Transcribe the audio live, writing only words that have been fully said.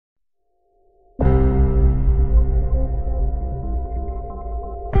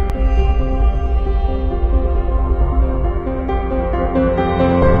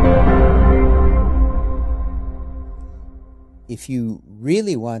If you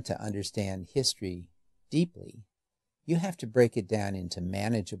really want to understand history deeply, you have to break it down into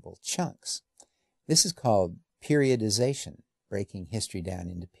manageable chunks. This is called periodization, breaking history down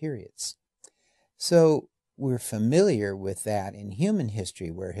into periods. So we're familiar with that in human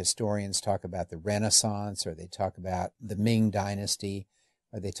history, where historians talk about the Renaissance, or they talk about the Ming Dynasty,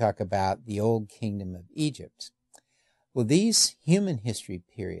 or they talk about the Old Kingdom of Egypt. Well, these human history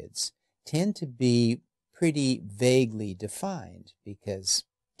periods tend to be pretty vaguely defined, because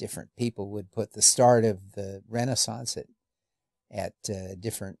different people would put the start of the Renaissance at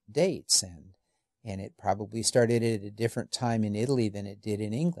different dates, and it probably started at a different time in Italy than it did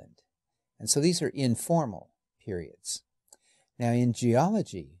in England. And so these are informal periods. Now, in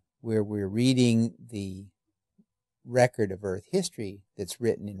geology, where we're reading the record of Earth history that's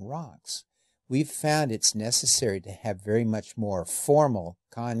written in rocks, we've found it's necessary to have very much more formal,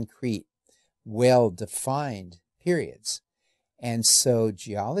 concrete, well-defined periods. And so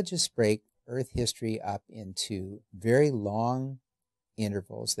geologists break Earth history up into very long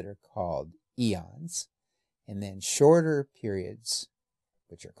intervals that are called eons, and then shorter periods,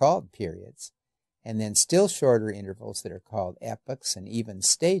 which are called periods, and then still shorter intervals that are called epochs, and even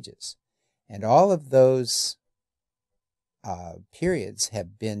stages. And all of those periods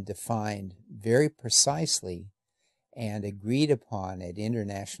have been defined very precisely and agreed upon at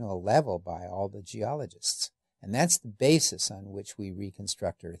international level by all the geologists. And that's the basis on which we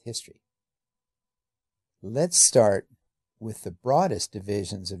reconstruct Earth history. Let's start with the broadest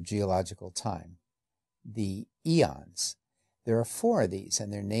divisions of geological time, the eons. There are 4 of these,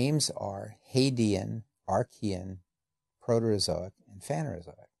 and their names are Hadean, Archean, Proterozoic, and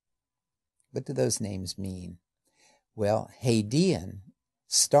Phanerozoic. What do those names mean? Well, Hadean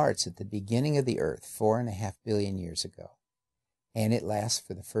starts at the beginning of the Earth 4.5 billion years ago, and it lasts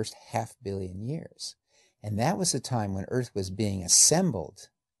for the first 500 million years. And that was a time when Earth was being assembled,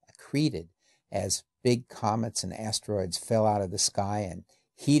 accreted, as big comets and asteroids fell out of the sky and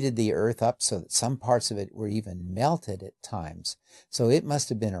heated the Earth up so that some parts of it were even melted at times. So it must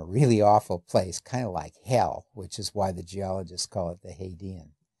have been a really awful place, kind of like hell, which is why the geologists call it the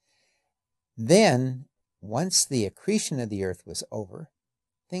Hadean. Then, once the accretion of the Earth was over,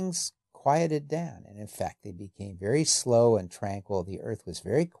 things quieted down, and in fact they became very slow and tranquil. The Earth was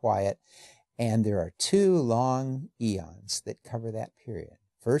very quiet, and there are 2 long eons that cover that period.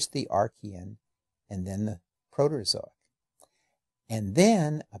 First the Archean, and then the Proterozoic. And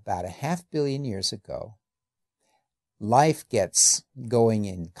then, about 500 million years ago, life gets going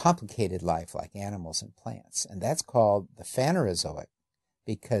in complicated life like animals and plants, and that's called the Phanerozoic,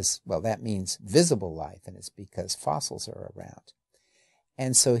 because, well, that means visible life, and it's because fossils are around.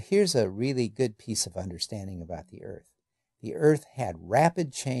 And so here's a really good piece of understanding about the Earth. The Earth had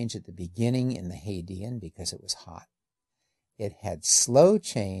rapid change at the beginning in the Hadean because it was hot. It had slow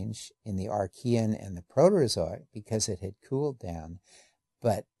change in the Archean and the Proterozoic because it had cooled down.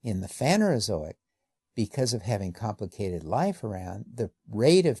 But in the Phanerozoic, because of having complicated life around, the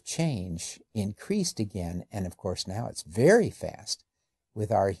rate of change increased again. And of course, now it's very fast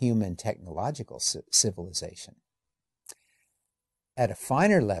with our human technological civilization. At a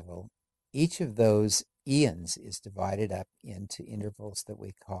finer level, each of those eons is divided up into intervals that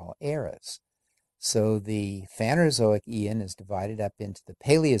we call eras. So the Phanerozoic eon is divided up into the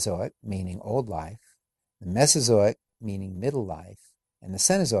Paleozoic, meaning old life, the Mesozoic, meaning middle life, and the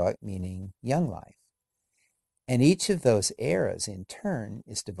Cenozoic, meaning young life. And each of those eras, in turn,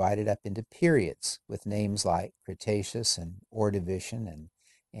 is divided up into periods with names like Cretaceous and Ordovician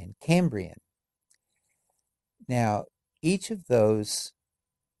and Cambrian. Now, each of those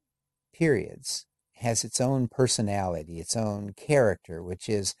periods has its own personality, its own character, which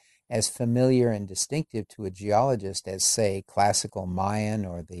is as familiar and distinctive to a geologist as, say, classical Mayan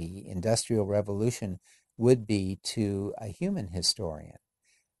or the Industrial Revolution would be to a human historian.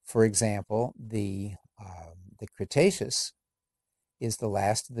 For example, the Cretaceous is the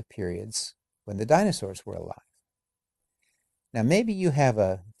last of the periods when the dinosaurs were alive. Now, maybe you have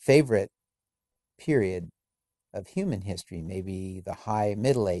a favorite period of human history, maybe the High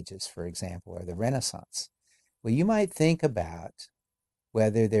Middle Ages, for example, or the Renaissance. Well, you might think about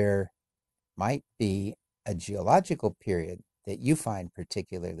whether there might be a geological period that you find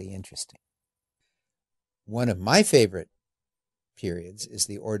particularly interesting. One of my favorite periods is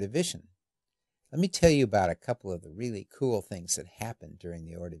the Ordovician. Let me tell you about a couple of the really cool things that happened during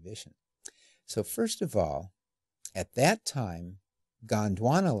the Ordovician. So first of all, at that time,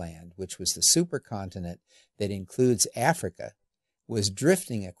 Gondwanaland, which was the supercontinent that includes Africa, was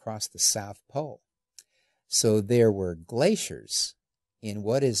drifting across the South Pole. So there were glaciers in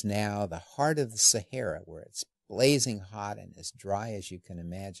what is now the heart of the Sahara, where it's blazing hot and as dry as you can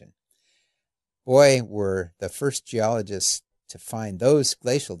imagine. Boy, were the first geologists to find those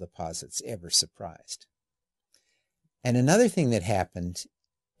glacial deposits ever surprised. And another thing that happened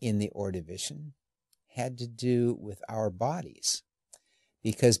in the Ordovician had to do with our bodies.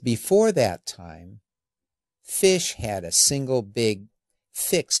 Because before that time, fish had a single big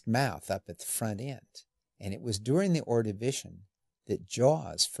fixed mouth up at the front end. And it was during the Ordovician that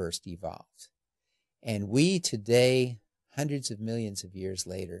jaws first evolved. And we today, hundreds of millions of years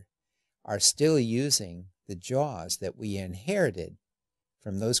later, are still using the jaws that we inherited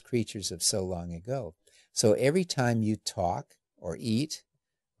from those creatures of so long ago. So every time you talk or eat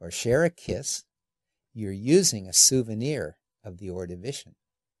or share a kiss, you're using a souvenir of the Ordovician.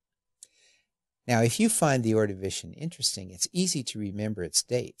 Now, if you find the Ordovician interesting, it's easy to remember its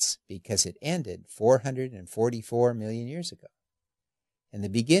dates because it ended 444 million years ago. And the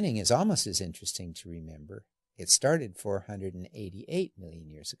beginning is almost as interesting to remember. It started 488 million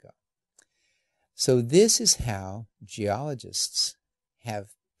years ago. So this is how geologists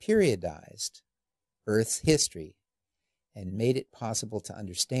have periodized Earth's history and made it possible to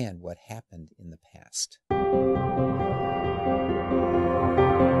understand what happened in the past.